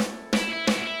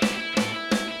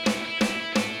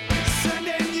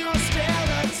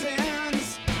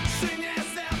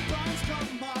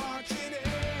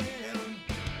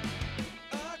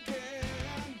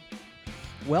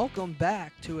welcome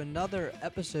back to another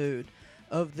episode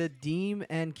of the Deem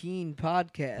and Keen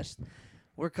podcast.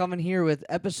 We're coming here with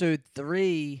episode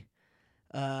 3,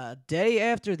 day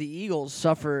after the Eagles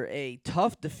suffer a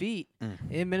tough defeat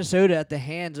in Minnesota at the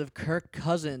hands of Kirk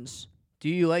Cousins. Do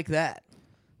you like that?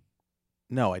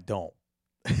 No, I don't.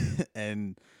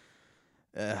 and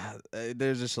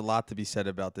there's just a lot to be said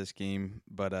about this game,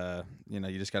 but you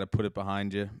just got to put it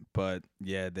behind you. But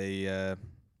yeah,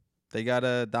 they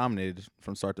got dominated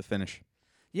from start to finish.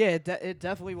 Yeah, it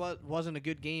definitely wasn't a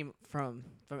good game from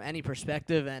any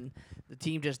perspective, and the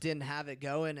team just didn't have it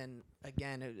going. And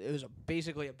again, it was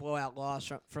basically a blowout loss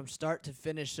from start to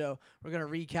finish. So we're gonna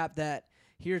recap that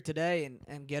here today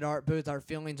and get both our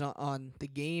feelings on the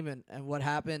game and what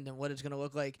happened and what it's gonna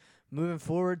look like moving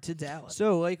forward to Dallas.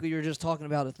 So like we were just talking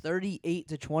about, a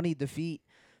 38-20 defeat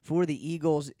for the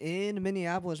Eagles in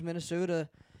Minneapolis, Minnesota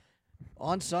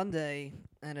on Sunday,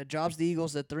 and it drops the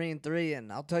Eagles at 3-3.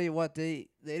 And I'll tell you what, they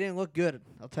didn't look good.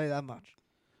 I'll tell you that much.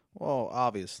 Well,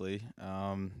 obviously,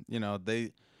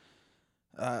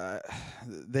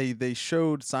 they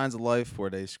showed signs of life where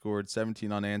they scored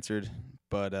 17 unanswered,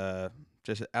 but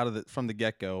just from the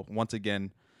get-go, once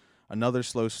again, another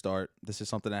slow start. This is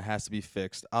something that has to be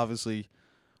fixed. Obviously,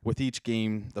 with each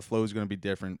game, the flow is going to be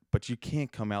different, but you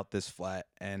can't come out this flat.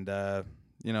 And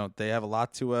they have a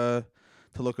lot to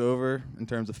look over in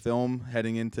terms of film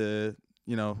heading into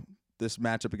this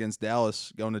matchup against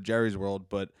Dallas, going to Jerry's World.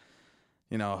 But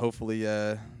hopefully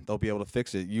they'll be able to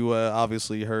fix it. You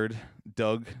obviously heard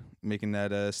Doug making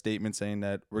that statement saying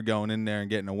that we're going in there and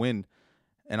getting a win,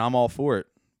 and I'm all for it.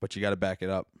 But you got to back it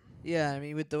up. Yeah, I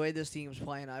mean, with the way this team's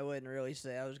playing, I wouldn't really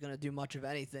say I was going to do much of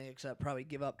anything except probably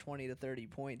give up 20 to 30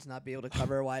 points, not be able to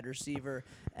cover a wide receiver,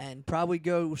 and probably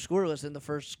go scoreless in the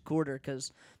first quarter,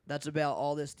 because that's about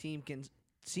all this team can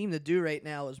seem to do right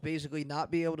now, is basically not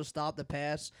be able to stop the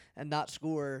pass and not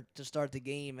score to start the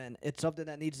game, and it's something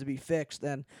that needs to be fixed.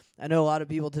 And I know a lot of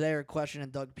people today are questioning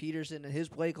Doug Peterson and his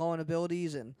play calling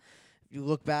abilities, and you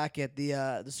look back at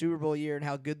the Super Bowl year and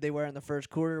how good they were in the first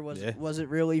quarter. Was it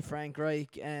really Frank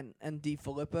Reich and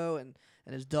DeFilippo, and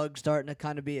is Doug starting to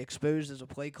kind of be exposed as a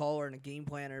play caller and a game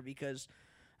planner? Because,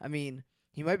 I mean,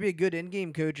 he might be a good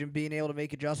in-game coach and being able to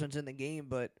make adjustments in the game,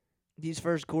 but these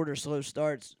first quarter slow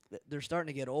starts, they're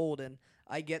starting to get old. And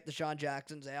I get Deshaun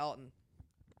Jackson's out, and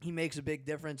he makes a big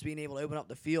difference being able to open up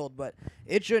the field, but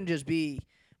it shouldn't just be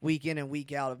week in and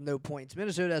week out of no points.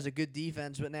 Minnesota has a good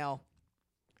defense, but now,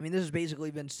 I mean, this has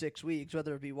basically been 6 weeks,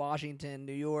 whether it be Washington,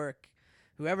 New York,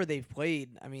 whoever they've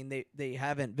played. I mean, they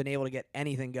haven't been able to get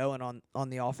anything going on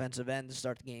the offensive end to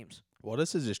start the games. Well,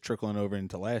 this is just trickling over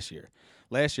into last year.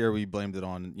 Last year, we blamed it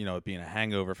on, it being a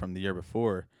hangover from the year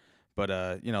before. But,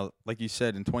 like you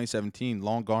said, in 2017,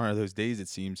 long gone are those days, it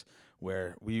seems,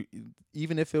 where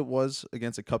even if it was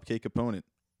against a cupcake opponent,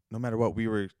 no matter what, we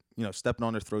were, stepping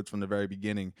on their throats from the very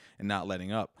beginning and not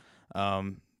letting up.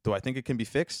 Do I think it can be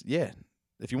fixed? Yeah.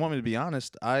 If you want me to be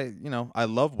honest, I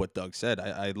love what Doug said.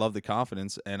 I love the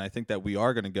confidence, and I think that we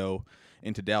are going to go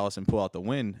into Dallas and pull out the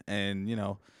win. And,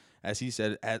 as he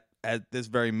said, at this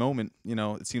very moment,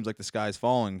 it seems like the sky's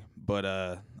falling. But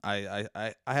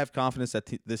I have confidence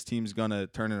that this team's going to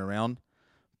turn it around.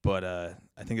 But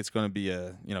I think it's going to be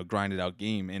a, grinded out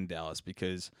game in Dallas,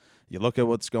 because you look at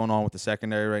what's going on with the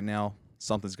secondary right now,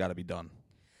 something's got to be done.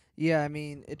 Yeah, I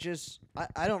mean,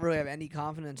 I don't really have any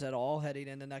confidence at all heading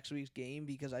into next week's game,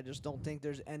 because I just don't think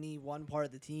there's any one part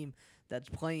of the team that's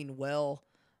playing well.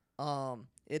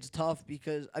 It's tough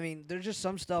because, I mean, there's just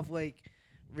some stuff like,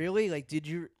 really, like,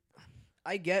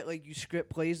 I get, like, you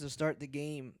script plays to start the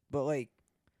game, but, like,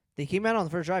 they came out on the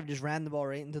first drive and just ran the ball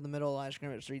right into the middle of the line of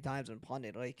scrimmage 3 times and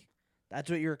punted. Like, that's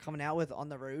what you were coming out with on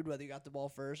the road, whether you got the ball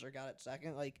first or got it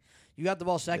second. Like, you got the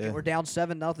ball second, Yeah. We're down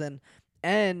 7-0.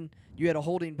 And you had a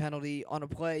holding penalty on a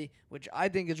play, which I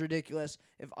think is ridiculous.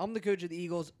 If I'm the coach of the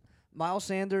Eagles, Miles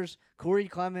Sanders, Corey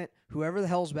Clement, whoever the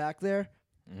hell's back there,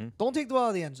 don't take the ball out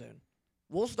of the end zone.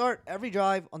 We'll start every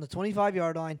drive on the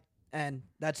 25-yard line, and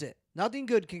that's it. Nothing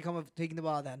good can come of taking the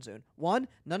ball out of the end zone. 1,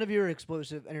 none of you are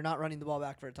explosive, and you're not running the ball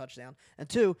back for a touchdown. And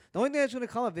 2, the only thing that's going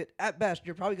to come of it, at best,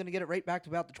 you're probably going to get it right back to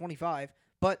about the 25,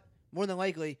 but more than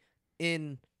likely,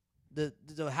 in the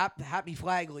happy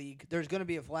flag league, there's going to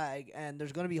be a flag, and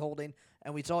there's going to be holding,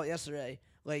 and we saw it yesterday.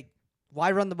 Like,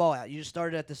 why run the ball out? You just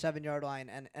started at the 7-yard line,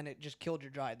 and it just killed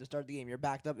your drive to start the game. You're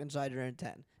backed up inside your own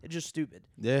 10. It's just stupid.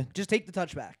 Yeah. Just take the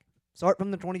touchback. Start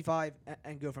from the 25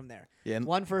 and go from there. Yeah. And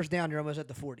 1 first down, you're almost at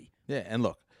the 40. Yeah, and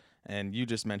look, and you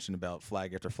just mentioned about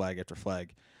flag after flag after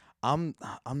flag. I'm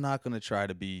not going to try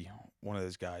to be one of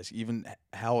those guys, even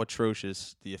how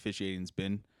atrocious the officiating's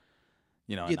been.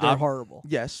 Yeah, they're horrible.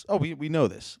 Yes. Oh, we know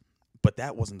this. but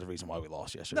that wasn't the reason why we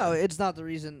lost yesterday. No, it's not the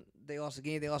reason they lost the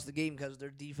game. They lost the game because their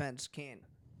defense can't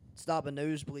stop a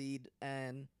nosebleed,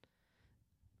 and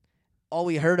all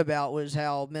we heard about was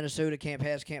how Minnesota can't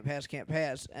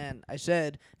pass. And I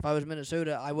said if I was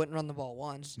Minnesota, I wouldn't run the ball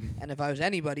once. And if I was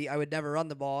anybody, I would never run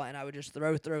the ball, and I would just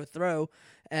throw.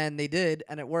 And they did,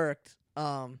 and it worked.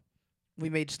 We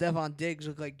made Stephon Diggs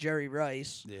look like Jerry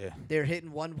Rice. Yeah. They're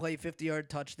hitting one-play 50-yard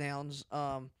touchdowns.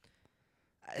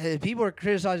 People were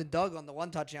criticizing Doug on the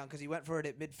one touchdown because he went for it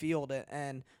at midfield,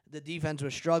 and the defense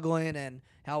was struggling. And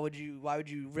why would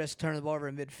you risk turning the ball over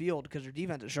in midfield because their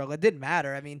defense is struggling? It didn't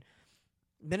matter. I mean,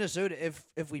 Minnesota,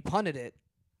 if we punted it,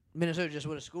 Minnesota just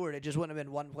would have scored. It just wouldn't have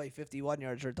been one play 51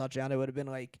 yards for a touchdown. It would have been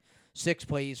like 6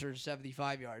 plays for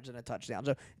 75 yards and a touchdown.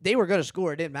 So they were going to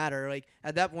score. It didn't matter. Like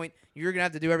at that point, you're going to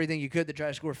have to do everything you could to try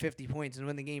to score 50 points and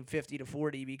win the game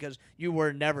 50-40 because you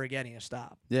were never getting a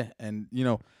stop. Yeah, and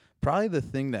probably the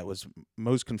thing that was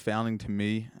most confounding to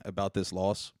me about this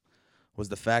loss was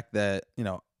the fact that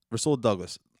Rasul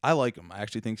Douglas. I like him. I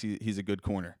actually think he's a good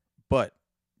corner, but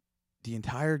the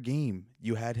entire game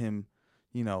you had him,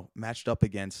 matched up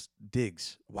against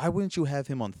Diggs. Why wouldn't you have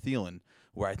him on Thielen,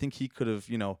 where I think he could have,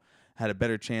 had a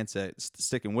better chance at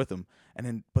sticking with him?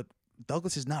 But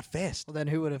Douglas is not fast. Well, then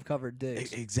who would have covered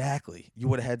Diggs? Exactly. You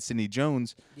would have had Sidney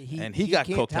Jones, and he got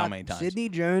cooked how many times? Sidney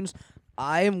Jones,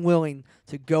 I am willing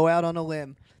to go out on a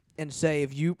limb and say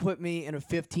if you put me in a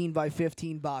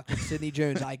 15-by-15 box with Sidney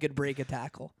Jones, I could break a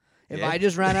tackle. If I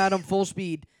just ran at him full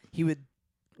speed, he would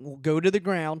go to the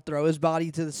ground, throw his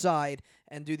body to the side,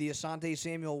 and do the Asante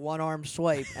Samuel one-arm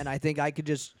swipe, and I think I could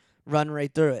just run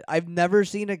right through it. I've never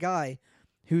seen a guy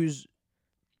who's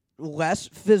less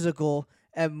physical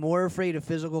and more afraid of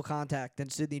physical contact than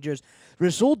Sidney Jones.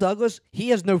 Rasul Douglas, he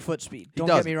has no foot speed. Don't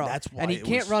get me wrong. That's why and he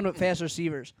can't run with fast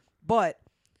receivers. But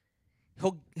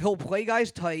he'll play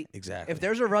guys tight. Exactly. If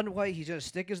there's a run play, he's going to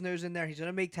stick his nose in there. He's going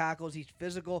to make tackles. He's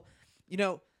physical.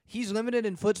 He's limited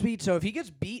in foot speed, so if he gets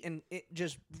beat and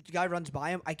the guy runs by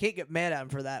him, I can't get mad at him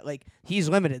for that. Like, he's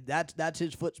limited. That's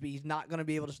his foot speed. He's not going to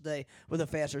be able to stay with a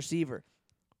fast receiver.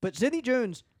 But Sidney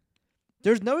Jones,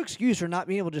 there's no excuse for not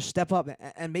being able to step up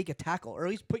and make a tackle, or at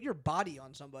least put your body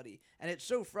on somebody. And it's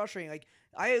so frustrating. Like,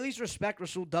 I at least respect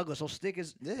Rasul Douglas. He'll stick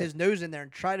his nose in there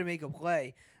and try to make a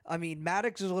play. I mean,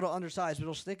 Maddox is a little undersized, but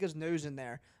he'll stick his nose in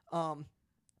there.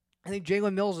 I think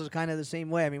Jalen Mills is kind of the same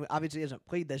way. I mean, obviously he hasn't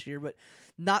played this year, but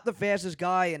not the fastest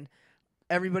guy, and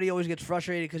everybody always gets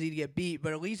frustrated because he'd get beat,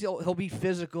 but at least he'll be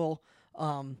physical.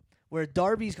 Where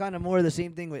Darby's kind of more of the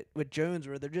same thing with Jones,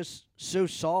 where they're just so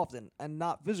soft and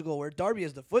not physical, where Darby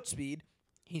has the foot speed,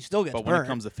 he still gets burned. But when it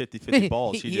comes to 50-50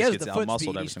 balls, he just gets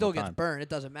out-muscled every He still single time. gets burned. It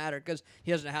doesn't matter because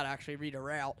he doesn't know how to actually read a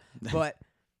route. But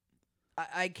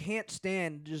I can't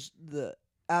stand just the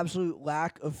absolute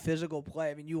lack of physical play.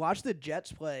 I mean, you watch the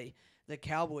Jets play the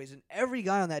Cowboys, and every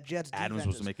guy on that Jets Adams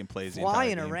defense was making plays,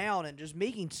 flying around and just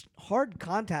making hard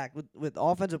contact with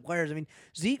offensive players. I mean,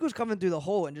 Zeke was coming through the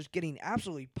hole and just getting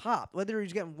absolutely popped. Whether he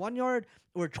was getting 1 yard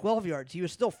or 12 yards, he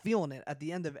was still feeling it at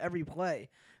the end of every play.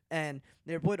 And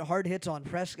they were putting hard hits on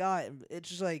Prescott. It's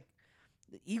just like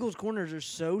the Eagles' corners are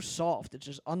so soft. It's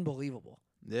just unbelievable.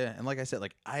 Yeah, and like I said,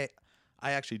 like I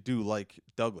actually do like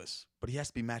Douglas, but he has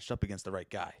to be matched up against the right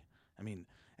guy. I mean,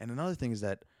 and another thing is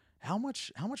that how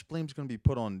much blame is going to be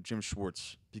put on Jim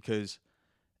Schwartz, because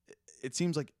it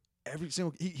seems like every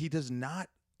single he does not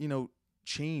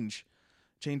change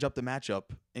up the matchup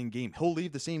in game. He'll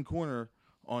leave the same corner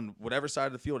on whatever side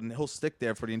of the field, and he'll stick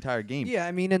there for the entire game. Yeah,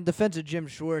 I mean, in defense of Jim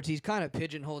Schwartz, he's kind of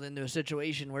pigeonholed into a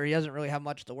situation where he doesn't really have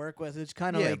much to work with. It's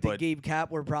kind of like the Gabe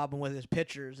Kapler problem with his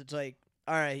pitchers. It's like,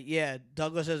 all right, yeah,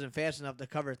 Douglas isn't fast enough to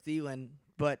cover Thielen,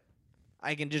 but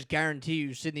I can just guarantee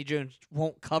you Sidney Jones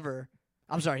won't cover.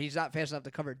 I'm sorry, he's not fast enough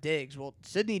to cover Diggs. Well,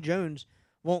 Sidney Jones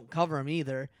won't cover him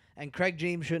either, and Craig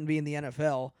James shouldn't be in the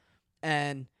NFL,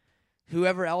 and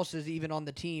whoever else is even on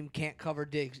the team can't cover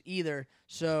Diggs either.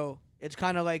 So it's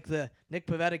kind of like the Nick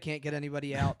Pivetta can't get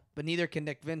anybody out, but neither can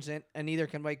Nick Vincent, and neither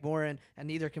can Mike Morin, and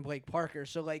neither can Blake Parker.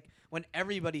 So, like, when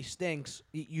everybody stinks,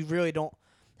 you really don't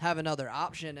have another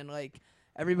option, and, like,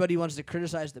 everybody wants to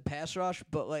criticize the pass rush,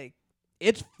 but, like,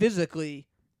 it's physically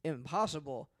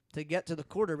impossible to get to the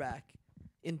quarterback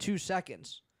in 2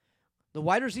 seconds. The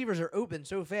wide receivers are open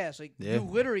so fast, like, you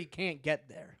literally can't get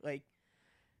there. Like,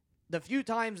 the few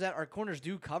times that our corners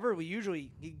do cover, we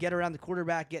usually get around the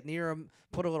quarterback, get near him,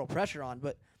 put a little pressure on,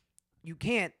 but you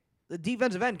can't. The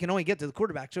defensive end can only get to the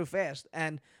quarterback so fast,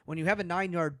 and when you have a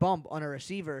 9-yard bump on a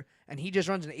receiver and he just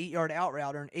runs an 8-yard out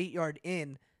route or an 8-yard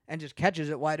in and just catches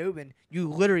it wide open, you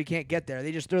literally can't get there.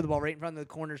 They just throw the ball right in front of the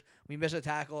corners. We miss a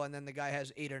tackle, and then the guy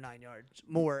has 8 or 9 yards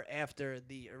more after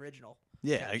the original.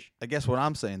 Yeah, catch. I guess what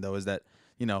I'm saying though is that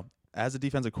as a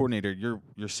defensive coordinator,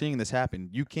 you're seeing this happen.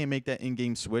 You can't make that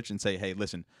in-game switch and say, "Hey,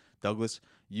 listen, Douglas,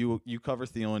 you cover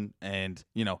Thielen," and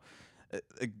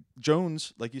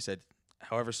Jones, like you said,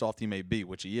 however soft he may be,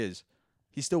 which he is,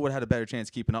 he still would have had a better chance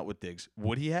keeping up with Diggs.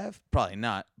 Would he have? Probably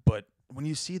not. But when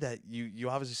you see that, you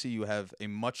obviously see you have a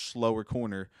much slower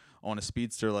corner on a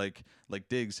speedster like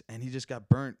Diggs, and he just got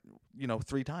burnt,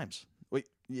 3 times. Wait,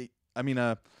 I mean,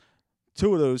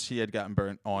 two of those he had gotten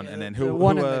burnt on, Yeah, and then the who?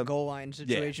 one who in the goal line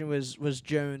situation was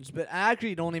Jones, but I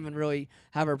actually don't even really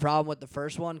have a problem with the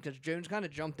first one because Jones kind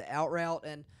of jumped the out route,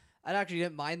 and I actually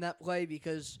didn't mind that play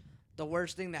because the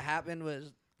worst thing that happened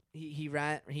was he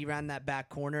ran that back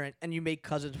corner, and you make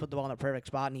Cousins put the ball in the perfect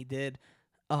spot, and he did.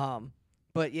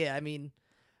 But yeah, I mean,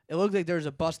 it looked like there was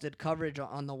a busted coverage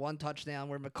on the one touchdown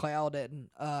where McLeod and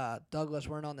Douglas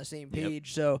weren't on the same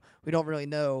page, so we don't really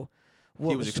know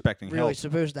what he was expecting really help.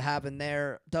 supposed to happen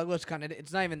there. Douglas kind of,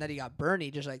 it's not even that he got burned, he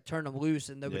just like turned him loose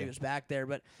and nobody was back there.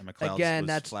 But And McLeod again, was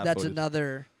that's flat-footed.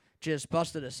 another just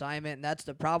busted assignment, and that's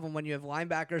the problem when you have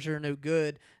linebackers that are no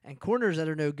good and corners that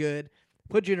are no good.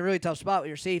 Put you in a really tough spot with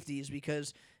your safeties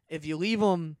because if you leave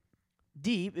them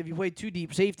deep, if you play too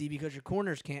deep safety because your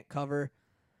corners can't cover,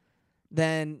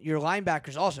 then your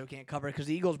linebackers also can't cover because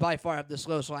the Eagles by far have the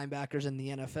slowest linebackers in the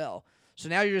NFL. So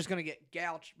now you're just going to get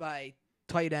gouged by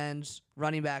tight ends,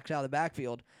 running backs out of the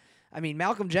backfield. I mean,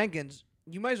 Malcolm Jenkins,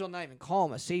 you might as well not even call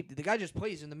him a safety. The guy just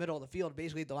plays in the middle of the field,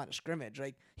 basically at the line of scrimmage.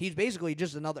 Like, he's basically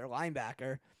just another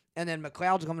linebacker. And then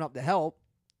McLeod's coming up to help.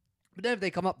 But then if they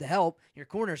come up to help, your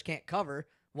corners can't cover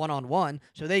one-on-one,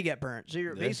 so they get burnt. So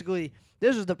you're basically,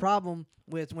 this is the problem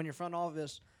with when your front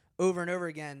office over and over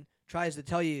again tries to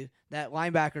tell you that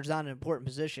linebacker's not an important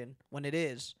position when it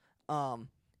is.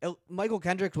 Michael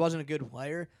Kendricks wasn't a good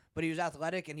player, but he was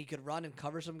athletic and he could run and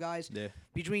cover some guys. Yeah.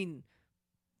 Between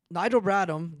Nigel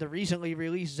Bradham, the recently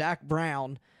released Zach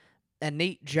Brown, and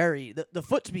Nate Jerry, the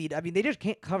foot speed, I mean, they just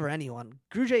can't cover anyone.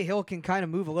 Grugier Hill can kind of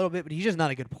move a little bit, but he's just not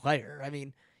a good player. I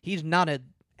mean, he's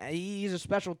a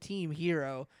special team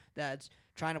hero that's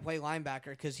trying to play linebacker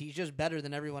because he's just better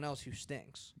than everyone else who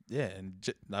stinks. Yeah, and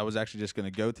I was actually just going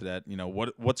to go to that.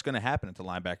 What's going to happen at the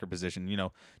linebacker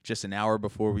position? Just an hour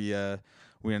before we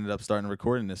ended up starting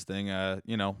recording this thing,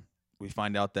 we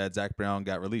find out that Zach Brown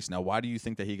got released. Now, why do you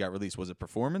think that he got released? Was it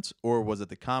performance, or was it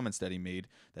the comments that he made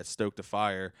that stoked the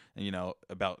fire? And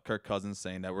about Kirk Cousins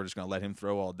saying that we're just going to let him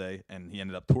throw all day, and he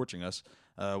ended up torching us.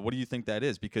 What do you think that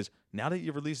is? Because now that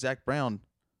you released Zach Brown,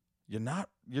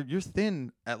 you're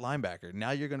thin at linebacker. Now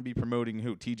you're going to be promoting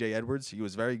who? TJ Edwards. He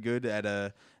was very good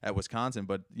at Wisconsin,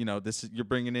 but you're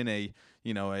bringing in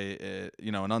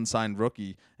an unsigned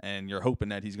rookie, and you're hoping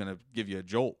that he's going to give you a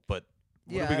jolt. But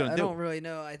what are we going to do? I don't really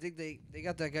know. I think they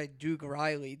got that guy Duke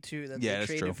Riley too that they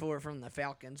traded for from the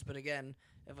Falcons. But again,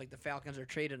 if the Falcons are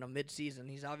trading him mid-season,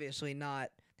 he's obviously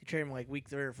not. They trade him week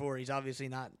 3 or 4. He's obviously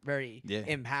not very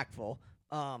impactful.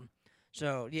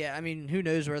 So yeah, I mean, who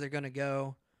knows where they're going to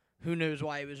go? Who knows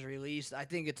why he was released? I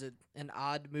think it's an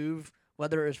odd move,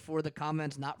 whether it was for the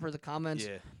comments, not for the comments.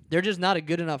 Yeah. They're just not a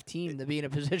good enough team to be in a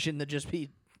position to just be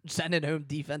sending home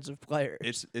defensive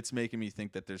players. It's making me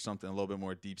think that there's something a little bit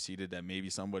more deep-seated, that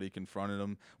maybe somebody confronted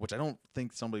him, which I don't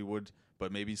think somebody would,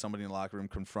 but maybe somebody in the locker room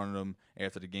confronted him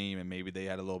after the game, and maybe they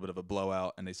had a little bit of a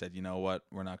blowout, and they said, you know what,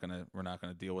 we're not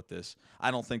gonna deal with this.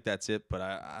 I don't think that's it, but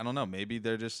I don't know. Maybe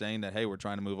they're just saying that, hey, we're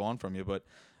trying to move on from you. But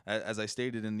as I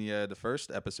stated in the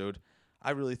first episode,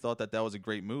 I really thought that was a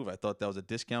great move. I thought that was a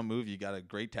discount move. You got a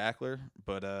great tackler,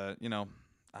 but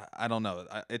I don't know.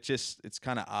 It's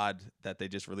kind of odd that they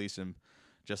just release him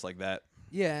just like that.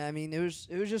 Yeah, I mean, it was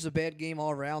just a bad game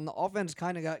all around. The offense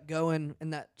kind of got going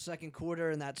in that second quarter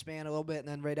in that span a little bit, and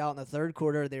then right out in the third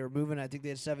quarter, they were moving. I think they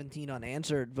had 17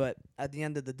 unanswered. But at the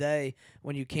end of the day,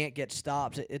 when you can't get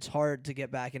stops, it's hard to get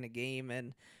back in a game.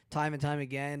 And time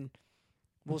again,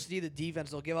 we'll see the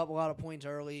defense. They'll give up a lot of points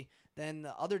early. Then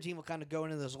the other team will kind of go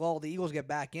into this lull. The Eagles get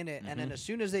back in it, and then as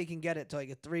soon as they can get it to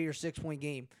a 3 or 6 point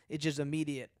game, it's just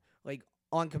immediate,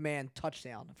 on command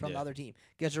touchdown from the other team.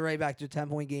 Gets it right back to a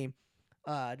 10-point game.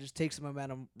 Just takes the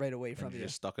momentum right away from you.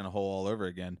 Just stuck in a hole all over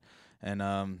again. And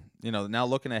now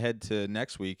looking ahead to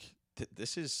next week,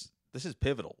 this is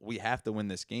pivotal. We have to win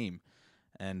this game.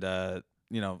 And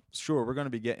sure, we're going to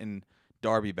be getting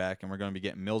Darby back and we're going to be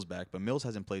getting Mills back, but Mills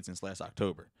hasn't played since last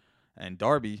October. And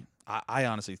Darby, I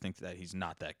honestly think that he's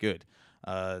not that good.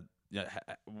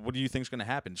 What do you think is going to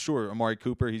happen? Sure, Amari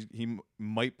Cooper, he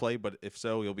might play, but if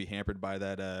so, he'll be hampered by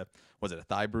that. Was it a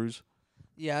thigh bruise?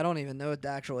 Yeah, I don't even know what the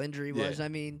actual injury was. I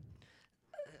mean,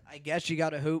 I guess you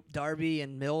got to hope Darby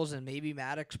and Mills and maybe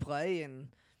Maddox play, and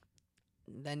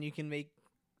then you can make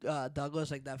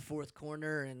Douglas, like that fourth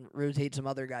corner, and rotate some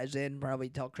other guys in. Probably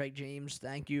tell Craig James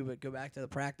thank you, but go back to the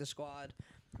practice squad.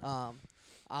 Um,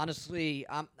 honestly,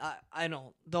 I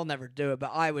don't. They'll never do it,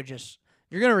 but I would just.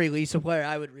 If you're gonna release a player,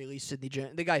 I would release Sidney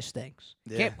Jones. The guy stinks.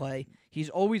 Yeah. Can't play. He's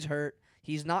always hurt.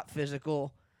 He's not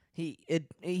physical.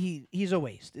 He's a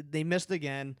waste. They missed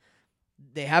again.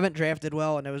 They haven't drafted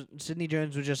well, and Sidney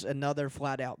Jones was just another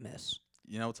flat out miss.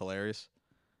 You know what's hilarious?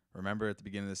 Remember at the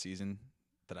beginning of the season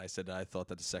that I said that I thought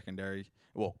that the secondary,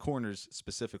 well, corners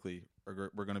specifically,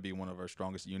 were going to be one of our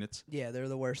strongest units. Yeah, they're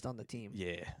the worst on the team.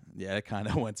 Yeah, it kind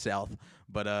of went south.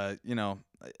 But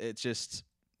it's just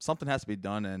something has to be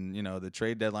done, and the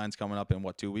trade deadline's coming up in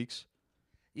 2 weeks?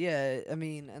 Yeah, I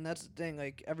mean, and that's the thing.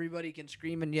 Like, everybody can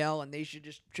scream and yell, and they should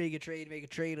just make a trade.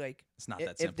 Like, It's not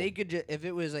that simple. If they could, if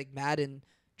it was like Madden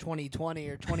 2020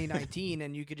 or 2019,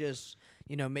 and you could just,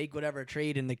 make whatever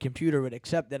trade, and the computer would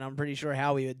accept it, I'm pretty sure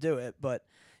Howie would do it. But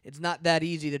it's not that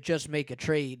easy to just make a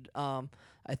trade. I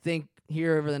think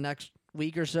here over the next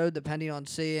week or so, depending on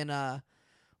seeing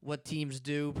what teams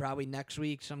do, probably next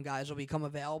week, some guys will become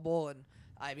available. And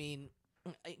I mean,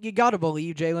 you got to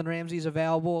believe Jalen Ramsey's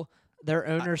available. Their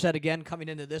owner said again coming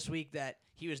into this week that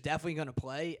he was definitely going to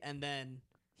play, and then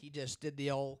he just did the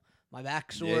old my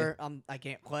back sore. Yeah. I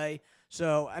can't play.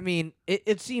 So I mean,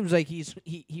 it seems like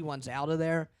he wants out of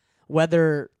there.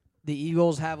 Whether the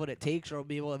Eagles have what it takes or will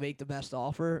be able to make the best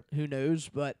offer, who knows?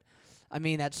 But I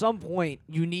mean, at some point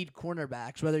you need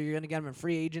cornerbacks, whether you're going to get them in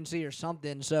free agency or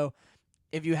something. So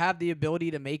if you have the ability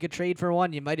to make a trade for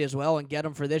one, you might as well and get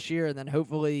them for this year, and then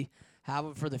hopefully have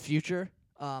them for the future.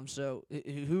 So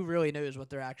who really knows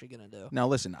what they're actually going to do? Now,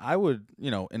 listen, I would,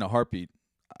 in a heartbeat,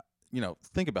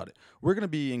 think about it. We're going to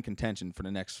be in contention for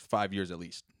the next 5 years at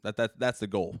least. That's the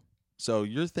goal. So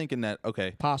you're thinking that,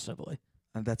 okay. Possibly.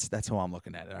 And that's how I'm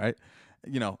looking at it, all right?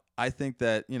 I think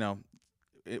that,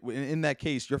 in that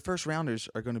case, your first rounders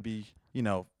are going to be,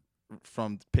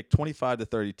 from pick 25 to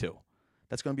 32.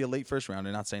 That's going to be a late first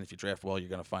rounder. Not saying if you draft well, you're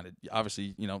going to find it.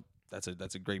 Obviously,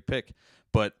 that's a great pick.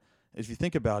 But if you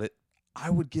think about it, I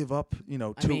would give up,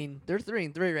 I mean, they're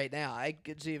 3-3 right now. I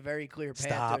could see a very clear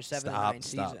path to a 7-9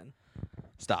 season.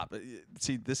 Stop.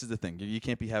 See, this is the thing. You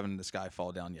can't be having the sky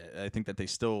fall down yet. I think that they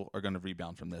still are going to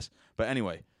rebound from this. But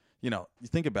anyway, you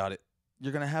think about it.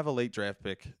 You're going to have a late draft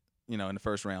pick, in the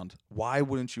first round. Why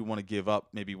wouldn't you want to give up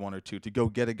maybe one or two to go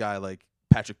get a guy like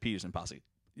Patrick Peterson, possibly?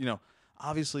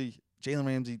 Obviously, Jalen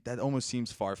Ramsey, that almost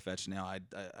seems far-fetched now.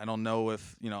 I don't know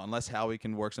if, unless Howie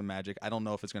can work some magic, I don't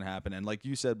know if it's going to happen. And like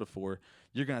you said before,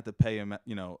 you're going to have to pay him,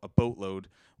 a boatload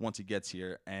once he gets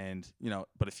here. And,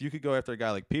 but if you could go after a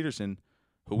guy like Peterson,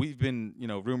 who we've been,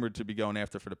 rumored to be going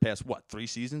after for the past, 3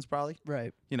 seasons probably?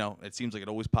 Right. It seems like it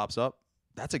always pops up.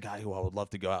 That's a guy who I would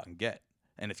love to go out and get.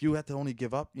 And if you have to only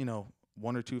give up,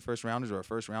 1 or 2 first rounders or a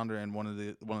first rounder and one of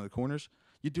the corners,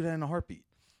 you do that in a heartbeat.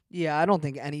 Yeah, I don't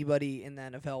think anybody in the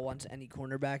NFL wants any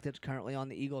cornerback that's currently on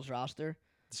the Eagles roster.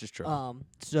 This is true.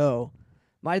 So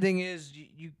my thing is,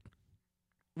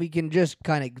 we can just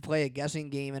kind of play a guessing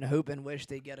game and hope and wish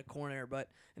they get a corner, but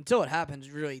until it happens,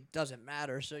 it really doesn't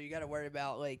matter. So you got to worry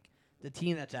about like the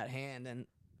team that's at hand, and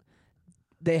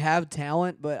they have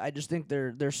talent, but I just think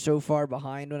they're so far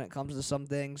behind when it comes to some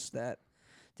things that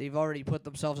they've already put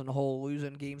themselves in a hole,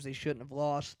 losing games they shouldn't have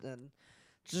lost, and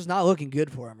it's just not looking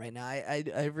good for them right now.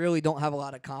 I really don't have a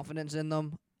lot of confidence in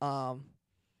them.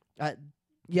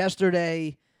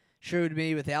 Yesterday showed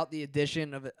me without the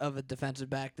addition of a defensive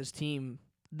back, this team,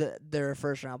 they're a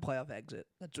first-round playoff exit.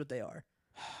 That's what they are.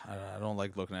 I don't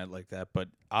like looking at it like that, but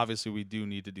obviously we do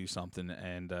need to do something.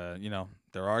 And,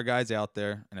 there are guys out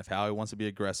there, and if Howie wants to be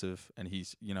aggressive and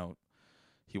he's,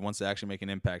 he wants to actually make an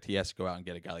impact, he has to go out and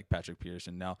get a guy like Patrick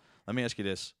Peterson. Now, let me ask you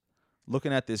this.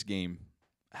 Looking at this game,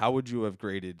 how would you have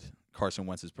graded Carson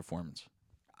Wentz's performance?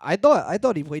 I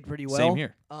thought he played pretty well. Same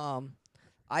here.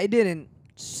 I didn't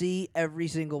see every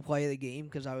single play of the game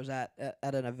because I was at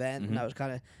an event and I was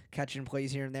kind of catching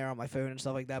plays here and there on my phone and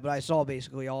stuff like that. But I saw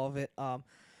basically all of it.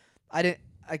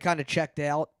 I kind of checked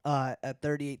out at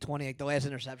 38-20. Like the last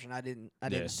interception, I didn't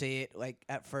see it like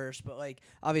at first, but like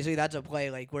obviously that's a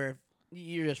play like where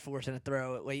you're just forcing a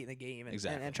throw it late in the game and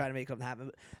trying to make something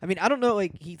happen. I mean, I don't know.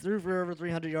 Like he threw for over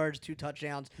 300 yards, 2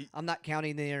 touchdowns. I'm not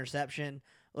counting the interception.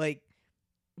 Like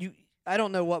I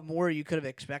don't know what more you could have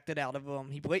expected out of him.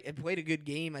 He played a good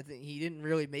game. I think he didn't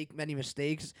really make many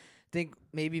mistakes. I think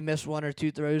maybe missed 1 or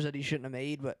 2 throws that he shouldn't have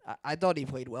made, but I thought he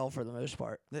played well for the most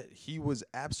part. He was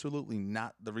absolutely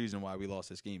not the reason why we lost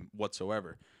this game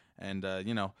whatsoever. And, I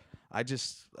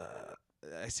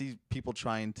see people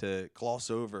trying to gloss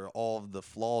over all of the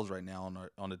flaws right now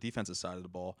on the defensive side of the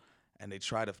ball. and they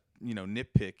try to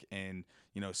nitpick and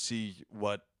see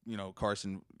what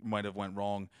Carson might have went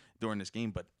wrong during this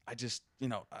game. But I just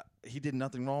he did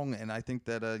nothing wrong, and I think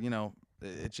that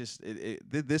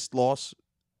this loss,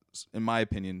 in my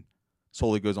opinion,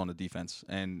 solely goes on the defense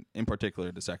and in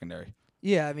particular the secondary.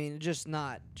 Yeah, I mean, just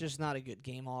not a good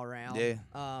game all around. Yeah.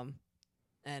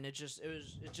 And it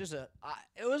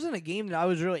wasn't a game that I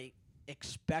was really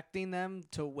expecting them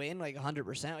to win like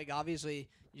 100%. Like obviously,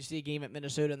 you see a game at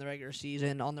Minnesota in the regular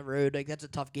season on the road, like that's a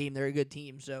tough game. They're a good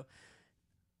team. So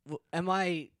I'm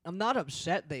not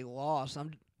upset they lost.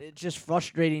 It's just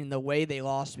frustrating the way they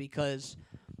lost because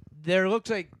there looks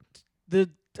like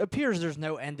appears there's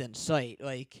no end in sight.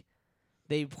 Like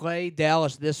they play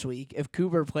Dallas this week. If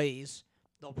Cooper plays,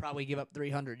 they'll probably give up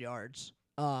 300 yards.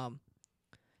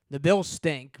 The Bills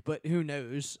stink, but who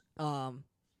knows? Allen,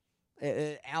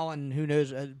 who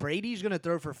knows? Brady's going to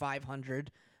throw for 500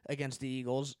 against the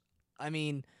Eagles. I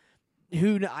mean,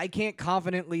 I can't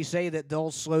confidently say that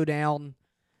they'll slow down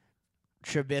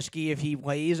Trubisky if he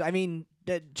plays. I mean,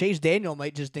 Chase Daniel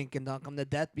might just dink and dunk him to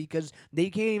death because they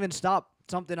can't even stop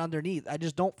something underneath. I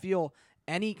just don't feel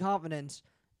any confidence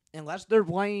unless they're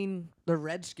playing the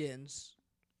Redskins,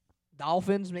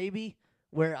 Dolphins maybe,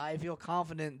 where I feel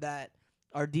confident that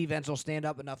our defense will stand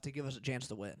up enough to give us a chance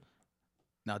to win.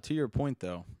 Now, to your point,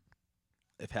 though,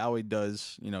 if Howie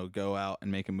does, go out and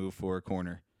make a move for a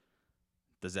corner,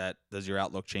 does your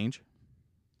outlook change?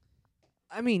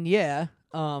 I mean, yeah.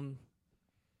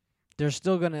 They're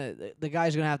still the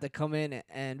guy's gonna have to come in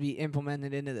and be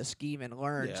implemented into the scheme and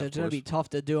learn. Yeah, so it's gonna be tough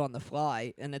to do on the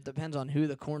fly, and it depends on who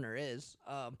the corner is.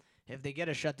 If they get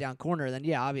a shutdown corner, then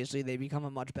yeah, obviously they become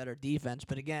a much better defense.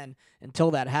 But again,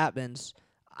 until that happens,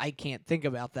 I can't think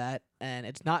about that, and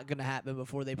it's not going to happen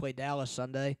before they play Dallas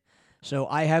Sunday. So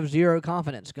I have zero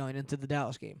confidence going into the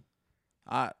Dallas game.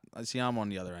 I see. I'm on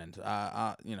the other end.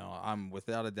 I'm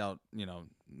without a doubt,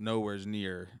 nowhere's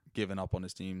near giving up on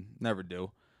this team. Never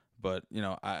do. But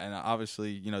and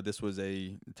obviously, this was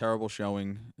a terrible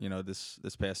showing. This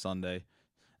past Sunday.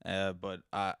 But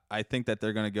I think that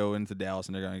they're going to go into Dallas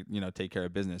and they're going to take care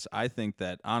of business. I think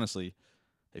that honestly,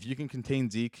 if you can contain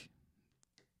Zeke.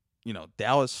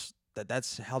 Dallas,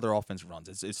 that's how their offense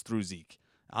runs. It's through Zeke.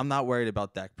 I'm not worried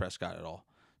about Dak Prescott at all.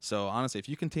 So, honestly, if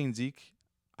you contain Zeke,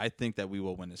 I think that we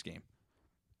will win this game.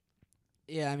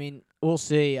 Yeah, I mean, we'll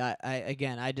see. I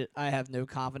have no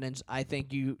confidence. I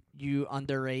think you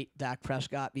underrate Dak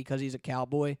Prescott because he's a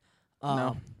Cowboy.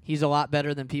 No. He's a lot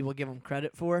better than people give him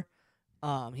credit for.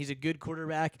 He's a good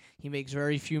quarterback. He makes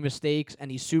very few mistakes,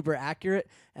 and he's super accurate.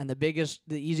 And the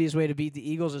easiest way to beat the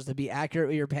Eagles is to be accurate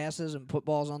with your passes and put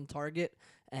balls on target.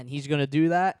 And he's going to do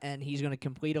that, and he's going to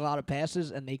complete a lot of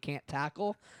passes, and they can't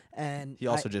tackle. And he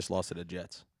also just lost to the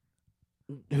Jets,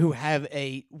 who have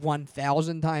a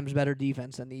 1,000 times better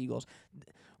defense than the Eagles.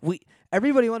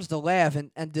 Everybody wants to laugh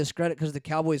and discredit because the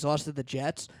Cowboys lost to the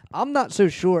Jets. I'm not so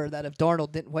sure that if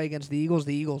Darnold didn't play against the Eagles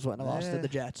wouldn't have lost to the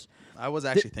Jets. I was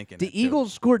actually thinking the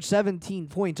Eagles scored 17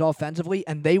 points offensively,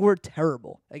 and they were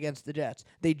terrible against the Jets.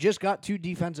 They just got 2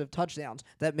 defensive touchdowns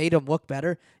that made them look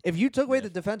better. If you took away the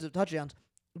defensive touchdowns,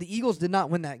 the Eagles did not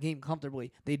win that game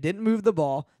comfortably. They didn't move the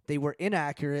ball. They were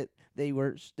inaccurate. They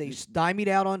stymied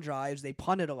out on drives. They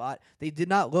punted a lot. They did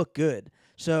not look good.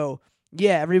 So,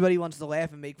 yeah, everybody wants to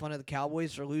laugh and make fun of the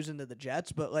Cowboys for losing to the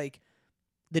Jets, but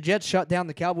the Jets shut down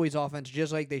the Cowboys offense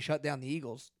just like they shut down the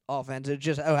Eagles offense. It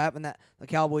just happened that the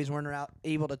Cowboys weren't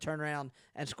able to turn around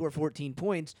and score 14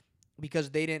 points because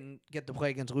they didn't get to play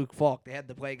against Luke Falk. They had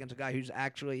to play against a guy who's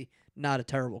actually not a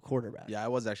terrible quarterback. Yeah, I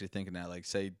was actually thinking that.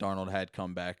 Say Darnold had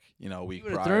come back, a week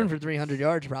prior. He would have thrown for 300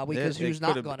 yards probably because he was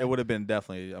not going to. It would have been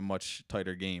definitely a much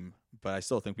tighter game, but I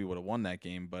still think we would have won that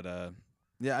game. But,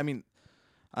 yeah, I mean,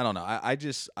 I don't know.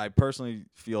 I personally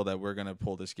feel that we're going to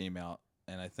pull this game out.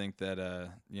 And I think that,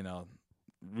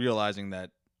 realizing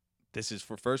that this is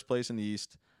for first place in the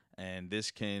East and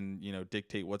this can,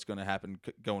 dictate what's going to happen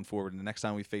going forward. And the next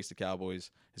time we face the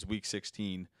Cowboys is Week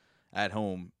 16 at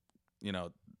home.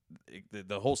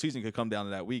 The whole season could come down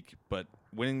to that week. But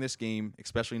winning this game,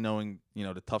 especially knowing,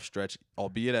 the tough stretch,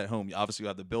 albeit at home, obviously you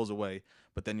have the Bills away,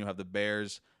 but then you have the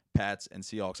Bears, Pats, and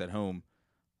Seahawks at home.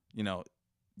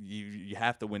 You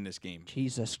have to win this game.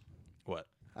 Jesus. What?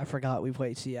 I forgot we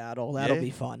played Seattle. That'll be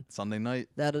fun. Sunday night.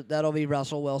 That'll be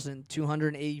Russell Wilson,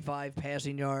 285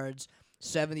 passing yards,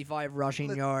 75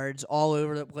 rushing yards, all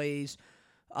over the place.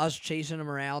 Us chasing him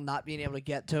around, not being able to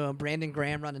get to him. Brandon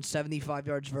Graham running 75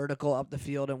 yards vertical up the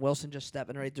field, and Wilson just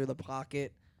stepping right through the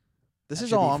pocket. This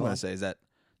is all I'm going to say is that,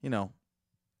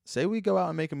 say we go out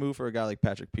and make a move for a guy like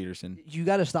Patrick Peterson. You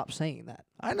got to stop saying that.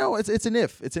 I know it's an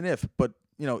if. It's an if. But,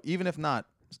 even if not,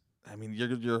 I mean,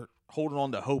 you're holding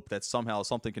on to hope that somehow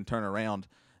something can turn around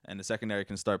and the secondary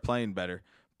can start playing better.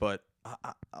 But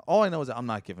all I know is that I'm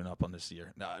not giving up on this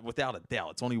year. Without a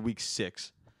doubt. It's only week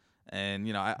 6.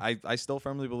 And, I still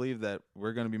firmly believe that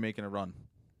we're going to be making a run.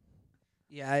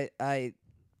 Yeah,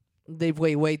 they've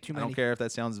played way too I many. don't care if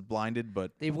that sounds blinded,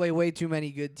 but They've played way too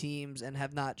many good teams and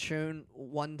have not shown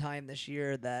one time this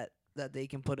year that they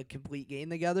can put a complete game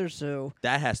together. So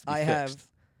that has to be fixed.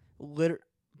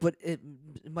 But it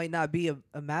might not be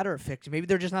a matter of fixing. Maybe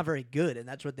they're just not very good, and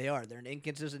that's what they are. They're an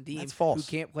inconsistent team That's false.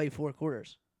 who can't play 4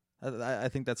 quarters. I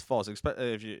think that's false.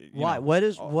 If you Why? know, what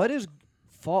is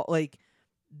fault? Like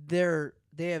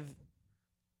they have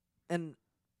an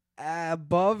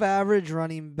above average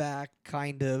running back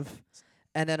kind of,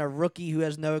 and then a rookie who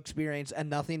has no experience and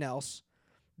nothing else.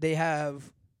 They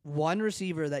have one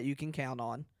receiver that you can count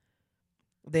on.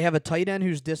 They have a tight end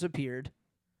who's disappeared.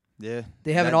 Yeah.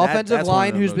 They have an offensive that's one line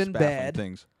of the who's most been baffling bad.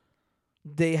 Things.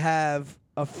 They have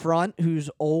a front who's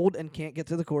old and can't get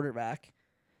to the quarterback.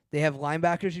 They have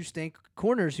linebackers who stink,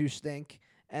 corners who stink,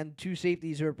 and 2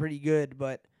 safeties who are pretty good,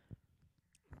 but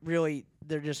really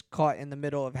they're just caught in the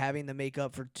middle of having to make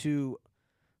up for 2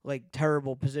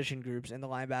 terrible position groups in the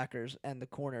linebackers and the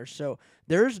corners. So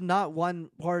there's not one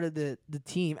part of the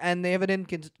team, and they have an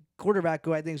quarterback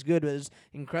who I think is good, but is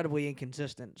incredibly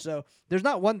inconsistent. So there's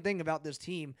not one thing about this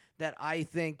team that I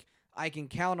think I can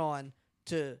count on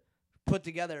to put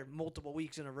together multiple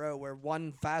weeks in a row where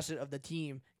one facet of the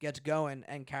team gets going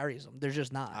and carries them. There's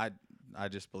just not. I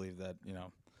just believe that,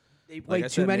 they play like I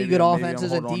too said, many maybe good I'm- maybe I'm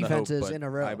offenses and holding on to hope, defenses but in a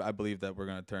row. I believe that we're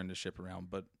going to turn the ship around,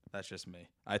 but that's just me.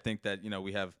 I think that,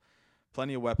 we have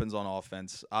plenty of weapons on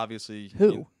offense. Obviously,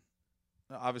 Who?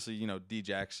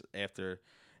 D-Jax after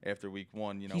week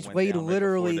 1, He's went played down right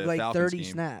literally before the Falcons 30 game.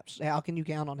 snaps. How can you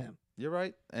count on him? You're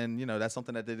right, and that's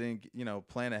something that they didn't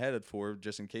plan ahead for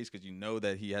just in case, because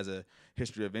that he has a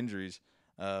history of injuries.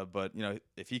 But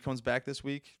if he comes back this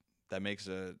week, that makes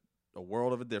a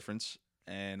world of a difference.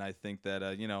 And I think that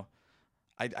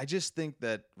I just think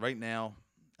that right now,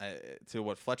 to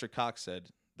what Fletcher Cox said,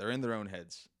 they're in their own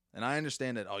heads, and I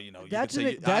understand that. That's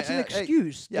you could say, an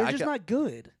excuse. yeah, They're just not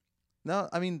good. No,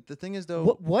 I mean the thing is though.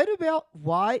 What about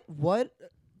why? What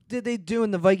did they do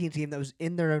in the Vikings game that was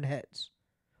in their own heads?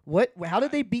 How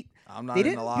did they beat? I'm not They in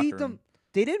didn't the locker beat room. them.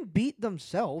 They didn't beat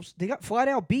themselves. They got flat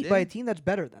out beat by Yeah. a team that's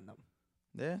better than them.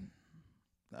 Yeah,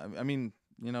 I mean,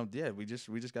 we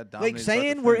just got dominated.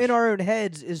 Saying we're in our own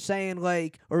heads is saying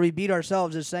or we beat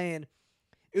ourselves is saying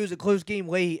it was a close game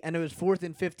late and it was 4th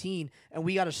and 15 and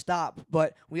we got to stop,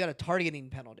 but we got a targeting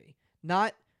penalty.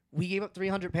 Not we gave up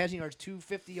 300 passing yards, 2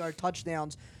 50-yard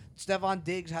touchdowns. Stephon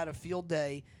Diggs had a field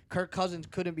day. Kirk Cousins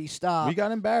couldn't be stopped. We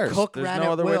got embarrassed. Cook There's ran no at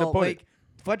other will. way to put it.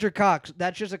 Fletcher Cox,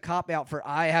 that's just a cop out for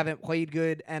I haven't played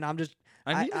good and I'm just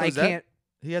And he I knows that. can't.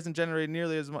 He hasn't generated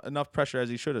nearly enough pressure as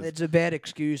he should have. It's a bad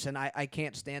excuse, and I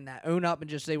can't stand that. Own up and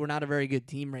just say we're not a very good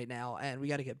team right now, and we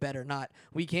got to get better. Not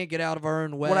we can't get out of our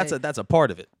own way. Well, that's a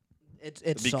part of it. It's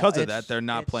Because of it's- that, they're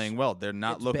not it's- playing well. They're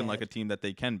not it's looking bad. like a team that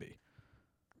they can be.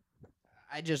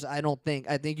 I don't think.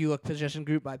 I think you look position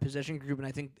group by position group, and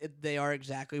I think they are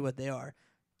exactly what they are.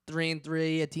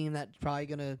 3-3, a team that's probably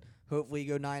gonna hopefully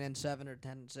go 9-7 or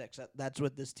 10-6. That's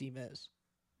what this team is.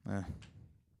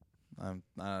 I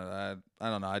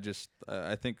don't know.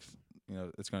 I think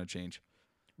it's going to change.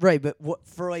 Right, but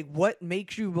what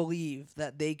makes you believe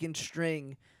that they can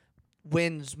string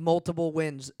multiple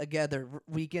wins together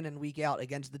week in and week out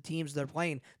against the teams they're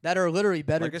playing that are literally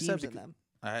better Like I teams said, than them?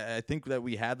 I think that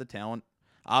we have the talent.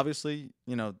 Obviously,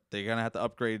 they're going to have to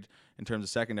upgrade in terms of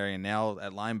secondary, and now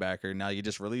at linebacker, now you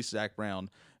just release Zach Brown,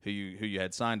 who you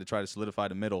had signed to try to solidify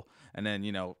the middle, and then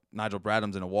Nigel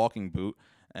Bradham's in a walking boot,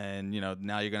 and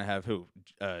now you're going to have who?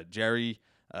 Jerry,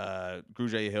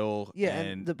 Grugier Hill. Yeah,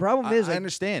 and the problem is I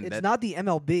understand it's that not the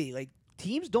MLB.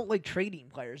 Teams don't like trading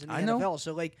players in the I know. NFL.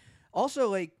 So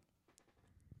also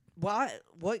why?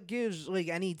 What gives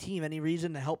any team any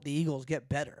reason to help the Eagles get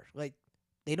better?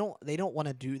 They don't want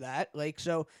to do that.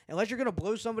 So unless you're gonna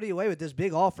blow somebody away with this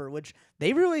big offer, which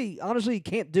they really honestly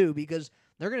can't do because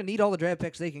they're gonna need all the draft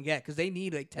picks they can get because they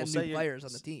need 10 new players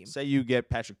on the team. Say you get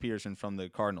Patrick Peterson from the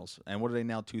Cardinals, and what are they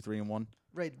now? 2-3-1.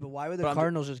 Right, but why would the But I'm-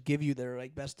 Cardinals just give you their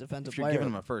best defensive If you're player? giving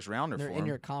them a first rounder They're for in him,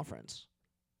 your conference.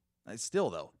 still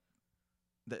though,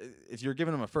 if you're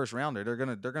giving them a first rounder, they're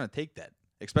gonna take that,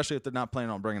 especially if they're not planning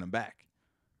on bringing them back.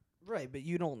 Right, but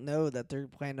you don't know that they're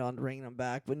planning on bringing them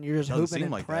back when you're just Doesn't hoping seem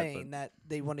and like that, praying but- that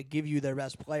they want to give you their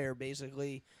best player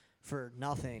basically for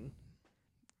nothing.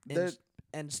 They're-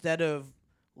 Instead of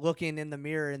looking in the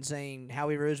mirror and saying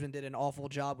Howie Roseman did an awful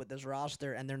job with this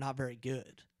roster and they're not very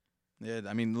good. Yeah,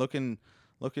 I mean, looking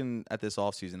at this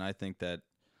offseason, I think that,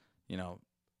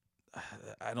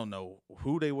 I don't know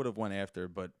who they would have went after,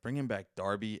 but bringing back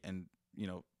Darby and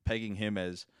pegging him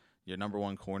as your number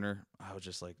one corner, I was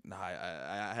just like, nah.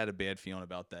 I had a bad feeling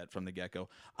about that from the get go.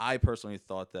 I personally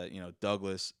thought that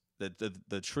Douglas,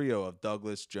 the trio of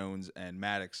Douglas, Jones, and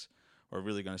Maddox were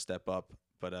really going to step up.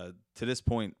 But to this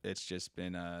point, it's just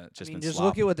been just slop.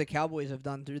 look at what the Cowboys have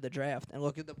done through the draft, and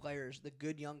look at the players, the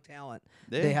good young talent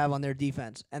they have on their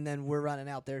defense, and then we're running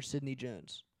out there Sidney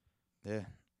Jones,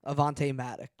 Avonte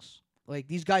Maddox. Like,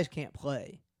 these guys can't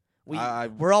play.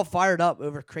 We're all fired up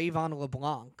over Cravon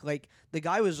LeBlanc. Like, the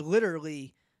guy was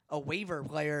literally a waiver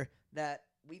player that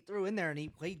we threw in there, and he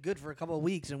played good for a couple of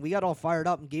weeks, and we got all fired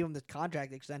up and gave him the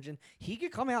contract extension. He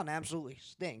could come out and absolutely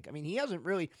stink. I mean, he hasn't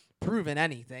really proven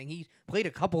anything. He played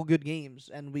a couple good games,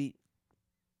 and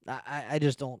I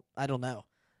don't know.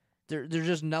 There's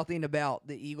just nothing about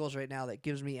the Eagles right now that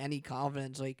gives me any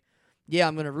confidence. Like, yeah,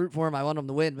 I'm going to root for him. I want him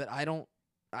to win, but I don't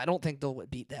think they'll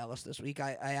beat Dallas this week.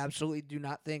 I absolutely do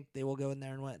not think they will go in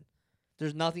there and win.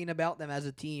 There's nothing about them as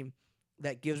a team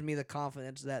that gives me the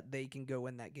confidence that they can go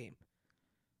win that game.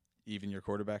 Even your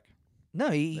quarterback?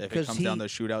 No, if it comes down to a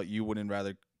shootout, you wouldn't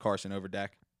rather Carson over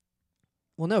Dak?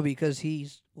 Well, no, because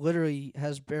he's literally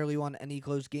has barely won any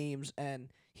close games, and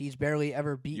he's barely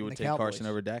ever beaten the Cowboys. You would take Carson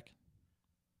over Dak?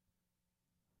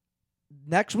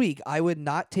 Next week, I would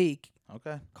not take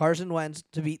Okay. Carson Wentz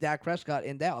to beat Dak Prescott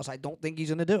in Dallas. I don't think he's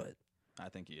going to do it. I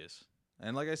think he is.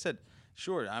 And like I said,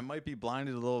 sure, I might be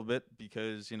blinded a little bit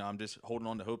because, I'm just holding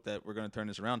on to hope that we're going to turn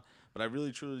this around. But I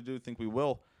really, truly do think we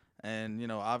will.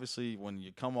 And, obviously, when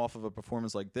you come off of a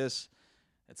performance like this,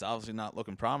 it's obviously not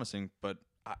looking promising. But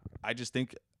I just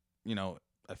think,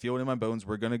 I feel it in my bones.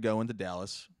 We're going to go into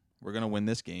Dallas. We're going to win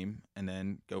this game and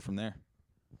then go from there.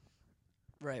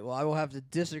 Right. Well, I will have to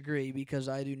disagree because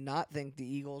I do not think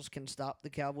the Eagles can stop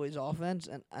the Cowboys' offense.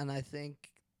 And I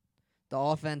think the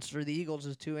offense for the Eagles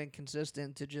is too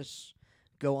inconsistent to just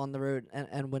go on the road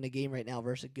and win a game right now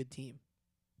versus a good team.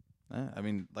 I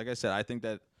mean, like I said, I think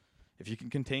that if you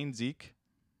can contain Zeke,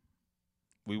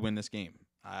 we win this game.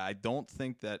 I don't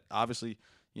think that, obviously,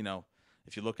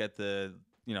 if you look at the,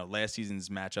 last season's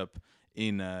matchup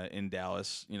in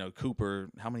Dallas, Cooper,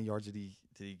 how many yards did he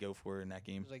go for in that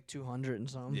game? It was like 200 and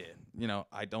something. Yeah.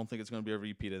 I don't think it's going to be a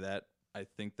repeat of that. I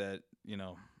think that,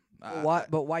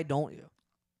 But why don't you?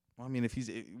 Well, I mean,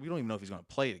 we don't even know if he's going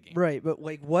to play the game. Right, but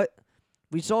like what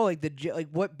we saw,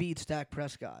 what beats Dak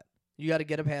Prescott? You got to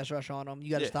get a pass rush on him.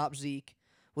 You got to stop Zeke.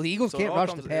 Well, the Eagles can't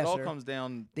rush the passer. It all comes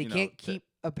down. They can't keep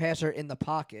a passer in the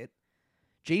pocket.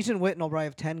 Jason Witten will probably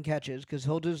have 10 catches because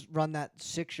he'll just run that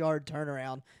 6-yard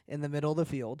turnaround in the middle of the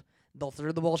field. They'll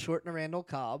throw the ball short to Randall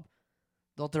Cobb.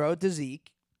 They'll throw it to Zeke.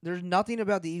 There's nothing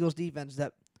about the Eagles' defense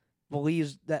that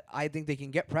believes that I think they can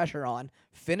get pressure on,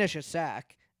 finish a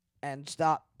sack, and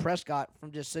stop Prescott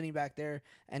from just sitting back there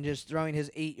and just throwing his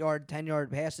 8-yard,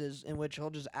 10-yard passes in which he'll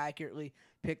just accurately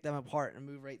pick them apart and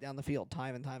move right down the field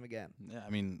time and time again. Yeah, I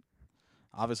mean,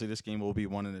 obviously this game will be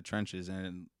won in the trenches.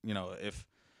 And,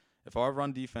 if our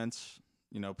run defense,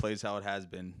 plays how it has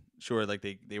been, sure, like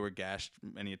they were gashed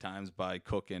many times by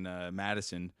Cook and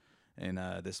Madison in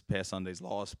this past Sunday's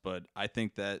loss. But I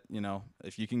think that,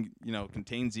 if you can,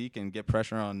 contain Zeke and get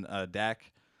pressure on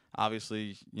Dak,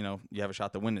 obviously, you have a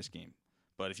shot to win this game.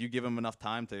 But if you give him enough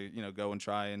time to, go and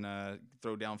try and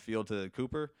throw downfield to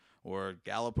Cooper or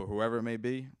Gallup or whoever it may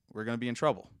be, we're going to be in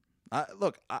trouble.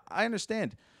 Look, I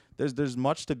understand. There's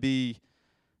much to be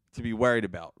worried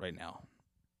about right now.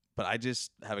 But I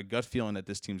just have a gut feeling that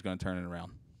this team's going to turn it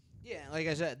around. Yeah, like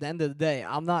I said, at the end of the day,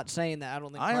 I'm not saying that I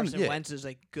don't think Carson Wentz is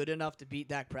good enough to beat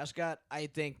Dak Prescott. I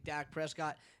think Dak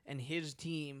Prescott and his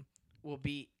team will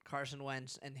beat Carson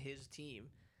Wentz and his team.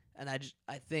 And I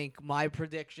think my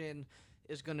prediction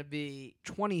is going to be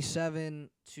 27-20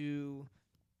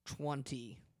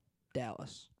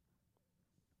 Dallas.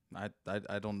 I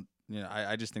don't,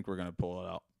 I just think we're going to pull it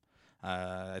out.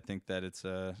 I think that it's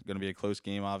going to be a close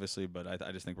game, obviously, but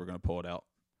I just think we're going to pull it out.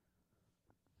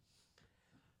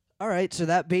 All right, so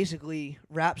that basically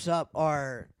wraps up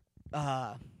our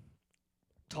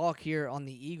talk here on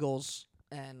the Eagles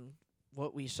and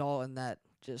what we saw in that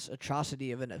just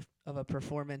atrocity of a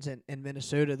performance in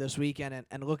Minnesota this weekend,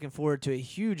 and looking forward to a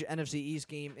huge NFC East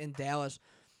game in Dallas.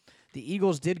 The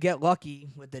Eagles did get lucky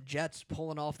with the Jets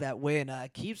pulling off that win.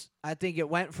 I think it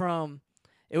went from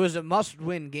it was a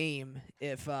must-win game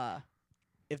if the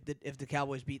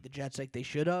Cowboys beat the Jets like they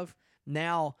should have.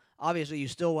 Now, obviously, you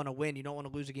still want to win. You don't want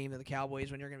to lose a game to the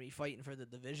Cowboys when you're going to be fighting for the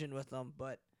division with them,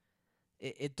 but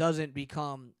it doesn't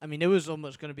become – I mean, it was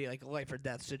almost going to be like a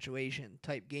life-or-death situation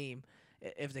type game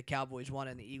if the Cowboys won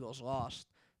and the Eagles lost,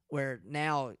 where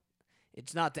now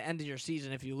it's not the end of your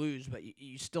season if you lose, but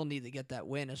you still need to get that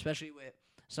win, especially with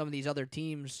some of these other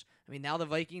teams. I mean, now the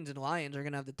Vikings and Lions are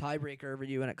going to have the tiebreaker over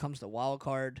you when it comes to wild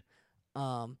card.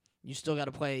 You still got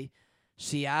to play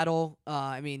Seattle.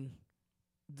 I mean,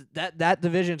 that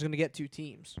division is going to get 2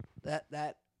 teams.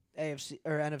 That AFC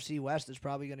or NFC West is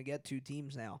probably going to get 2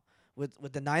 teams now.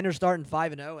 With the Niners starting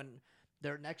 5-0, and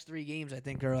their next 3 games I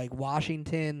think are like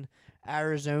Washington,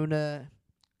 Arizona,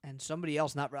 and somebody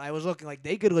else. I was looking like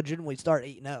they could legitimately start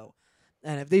 8-0,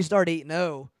 and if they start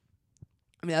 8-0,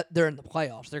 I mean they're in the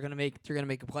playoffs. They're gonna make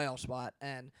a playoff spot,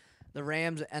 and the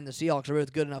Rams and the Seahawks are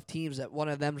both good enough teams that one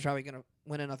of them is probably gonna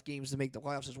win enough games to make the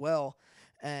playoffs as well.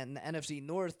 And the NFC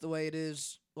North, the way it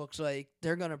is, looks like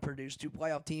they're gonna produce 2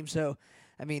 playoff teams. So,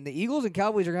 I mean, the Eagles and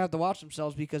Cowboys are gonna have to watch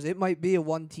themselves because it might be a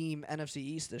 1-team NFC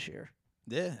East this year.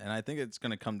 Yeah, and I think it's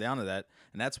going to come down to that,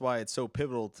 and that's why it's so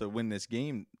pivotal to win this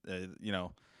game. And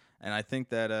I think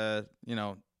that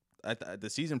the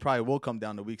season probably will come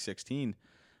down to Week 16.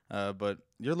 But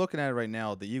you're looking at it right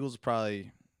now. The Eagles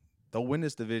they'll win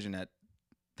this division at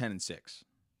 10-6.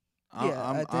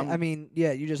 I mean,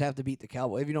 you just have to beat the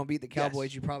Cowboys. If you don't beat the Cowboys,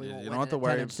 yes. you probably won't you win don't have to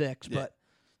worry 10-6. Yeah. But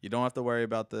you don't have to worry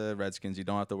about the Redskins. You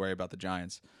don't have to worry about the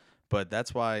Giants. But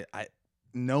that's why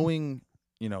knowing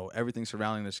everything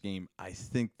surrounding this game, I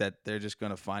think that they're just going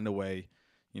to find a way,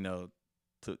 to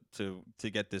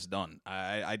get this done.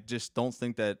 I just don't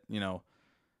think that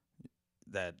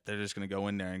that they're just going to go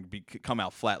in there and come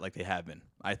out flat like they have been.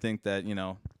 I think that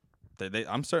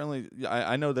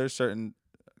I know there's certain.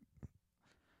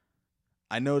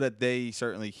 I know that they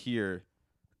certainly hear,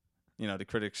 the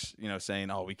critics, saying,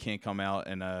 "Oh, we can't come out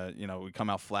and we come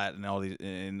out flat in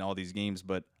all these games."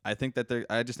 But I think that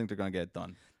I just think they're going to get it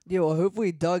done. Yeah, well,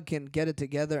 hopefully Doug can get it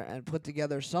together and put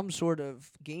together some sort of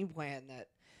game plan that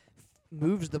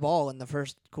moves the ball in the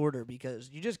first quarter, because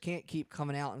you just can't keep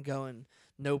coming out and going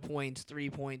no points,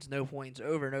 3 points, no points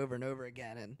over and over and over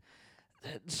again. And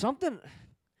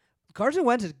Carson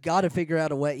Wentz has got to figure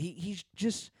out a way. He's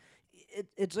just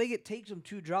it's like it takes him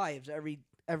 2 drives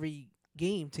every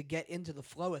game to get into the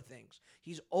flow of things.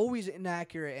 He's always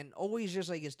inaccurate and always just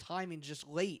like his timing's just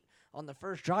late on the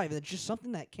first drive. And it's just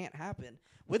something that can't happen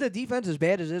with a defense as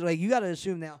bad as it is. Like, you got to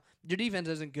assume now your defense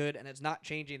isn't good, and it's not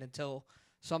changing until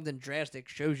something drastic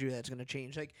shows you that's going to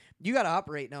change. Like, you got to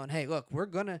operate knowing, hey, look,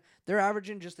 they're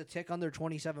averaging just a tick under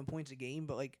 27 points a game,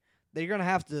 but like they're going to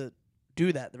have to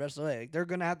do that the rest of the way. Like, they're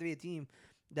going to have to be a team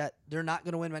that they're not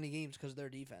going to win many games because of their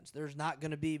defense. There's not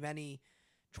going to be many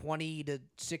 20-16,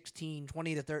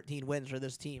 20-13 wins for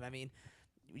this team. I mean,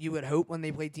 you would hope when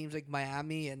they play teams like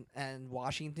Miami and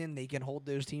Washington, they can hold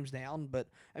those teams down. But,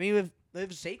 I mean,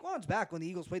 if Saquon's back when the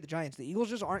Eagles play the Giants, the Eagles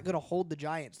just aren't going to hold the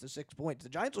Giants to 6 points. The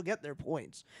Giants will get their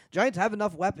points. Giants have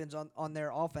enough weapons on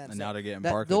their offense. And now they're getting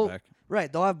Barkley back.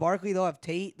 Right. They'll have Barkley. They'll have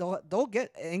Tate. They'll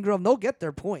get Ingram. They'll get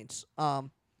their points.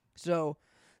 So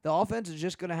the offense is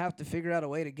just going to have to figure out a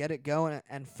way to get it going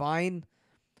and find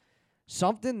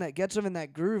something that gets them in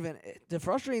that groove. And the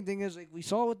frustrating thing is, like we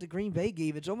saw with the Green Bay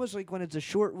game, it's almost like when it's a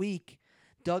short week,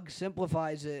 Doug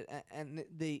simplifies it and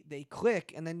they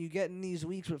click, and then you get in these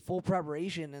weeks with full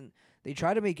preparation and they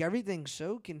try to make everything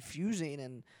so confusing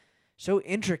and so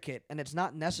intricate, and it's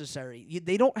not necessary.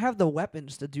 They don't have the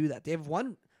weapons to do that. They have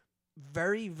one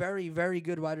very, very, very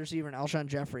good wide receiver in Alshon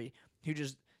Jeffrey, who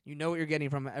just, you know what you're getting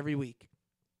from him every week.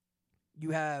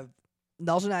 You have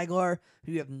Nelson Aguilar,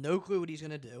 who you have no clue what he's going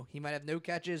to do. He might have no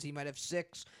catches. He might have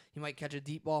 6. He might catch a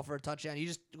deep ball for a touchdown. You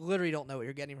just literally don't know what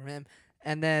you're getting from him.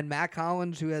 And then Matt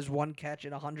Collins, who has 1 catch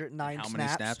in 109 snaps. How many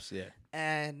snaps? Yeah.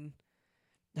 And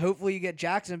hopefully you get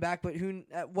Jackson back, but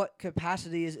at what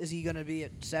capacity is he going to be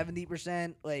at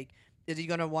 70%? Like, is he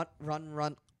going to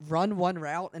run one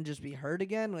route and just be hurt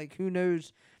again? Like, who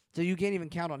knows? So you can't even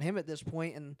count on him at this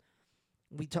point. And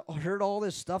we heard all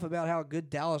this stuff about how good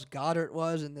Dallas Goedert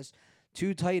was and this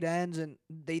 2 tight ends, and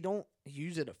they don't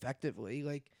use it effectively.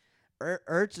 Like,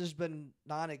 Ertz has been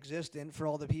non-existent for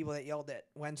all the people that yelled that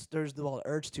Wentz throws the ball to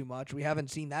Ertz too much. We haven't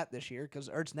seen that this year because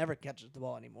Ertz never catches the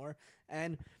ball anymore.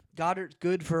 And Goddard's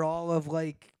good for all of,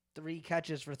 3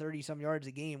 catches for 30-some yards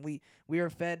a game. We are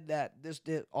fed that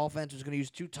the offense was going to use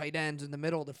 2 tight ends in the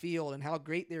middle of the field and how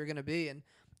great they were going to be, and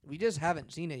we just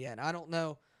haven't seen it yet. And I don't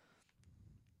know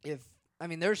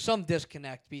there's some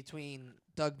disconnect between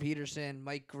Doug Peterson,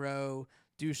 Mike Groh,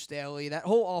 Deuce Staley, that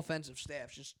whole offensive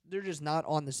staff. They're just not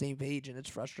on the same page, and it's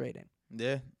frustrating.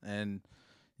 Yeah, and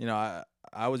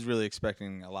I was really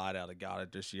expecting a lot out of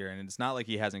Goddard this year, and it's not like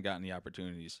he hasn't gotten the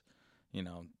opportunities.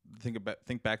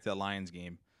 Think back to that Lions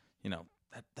game.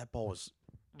 That ball was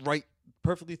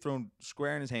perfectly thrown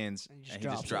square in his hands, and he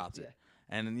just dropped it.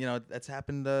 And that's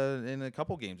happened in a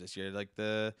couple games this year, like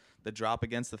the drop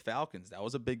against the Falcons. That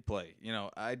was a big play.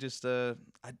 I just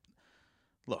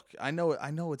look. I know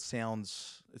it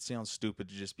sounds stupid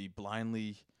to just be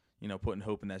blindly putting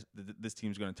hope in that this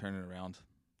team's going to turn it around.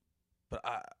 But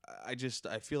I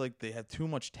feel like they have too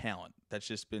much talent that's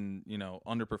just been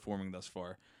underperforming thus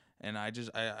far, and I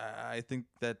think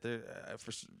that they're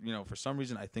for some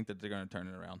reason I think that they're going to turn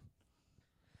it around.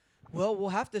 Well, we'll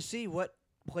have to see what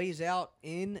plays out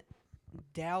in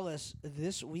Dallas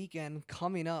this weekend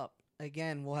coming up.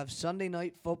 Again, we'll have Sunday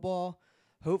night football.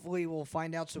 Hopefully, we'll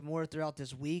find out some more throughout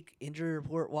this week, injury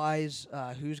report-wise,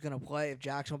 who's going to play, if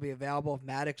Jackson will be available, if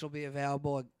Maddox will be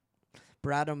available.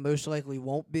 Bradham most likely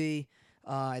won't be.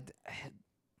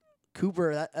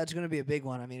 Cooper, that's going to be a big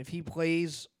one. I mean, if he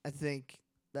plays, I think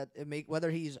that whether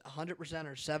he's 100%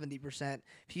 or 70%, if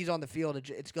he's on the field,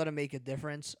 it's going to make a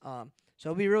difference. So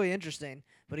it'll be really interesting.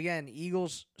 But again,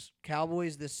 Eagles,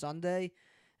 Cowboys this Sunday,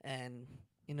 and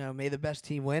may the best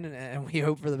team win, and we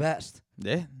hope for the best.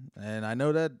 Yeah, and I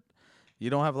know that you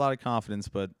don't have a lot of confidence,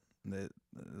 but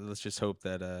let's just hope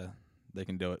that they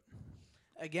can do it.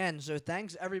 Again, so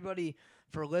thanks everybody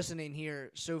for listening here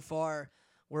so far.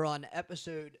 We're on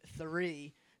episode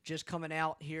 3, just coming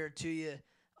out here to you.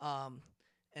 And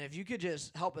if you could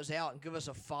just help us out and give us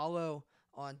a follow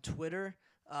on Twitter,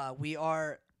 we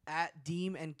are at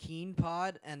Deem and Keen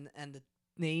Pod, and the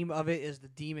name of it is the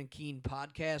Deem and Keen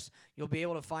Podcast. You'll be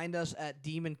able to find us at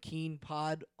Deem and Keen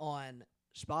Pod on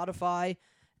Spotify,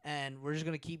 and we're just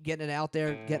going to keep getting it out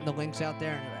there, getting the links out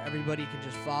there, and everybody can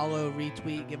just follow,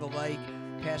 retweet, give a like,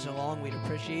 pass it along. We'd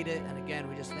appreciate it. And again,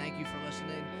 we just thank you for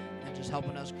listening and just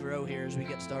helping us grow here as we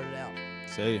get started out.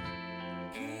 See you.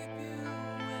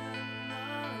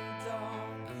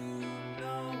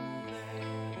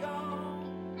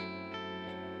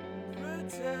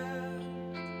 Pretend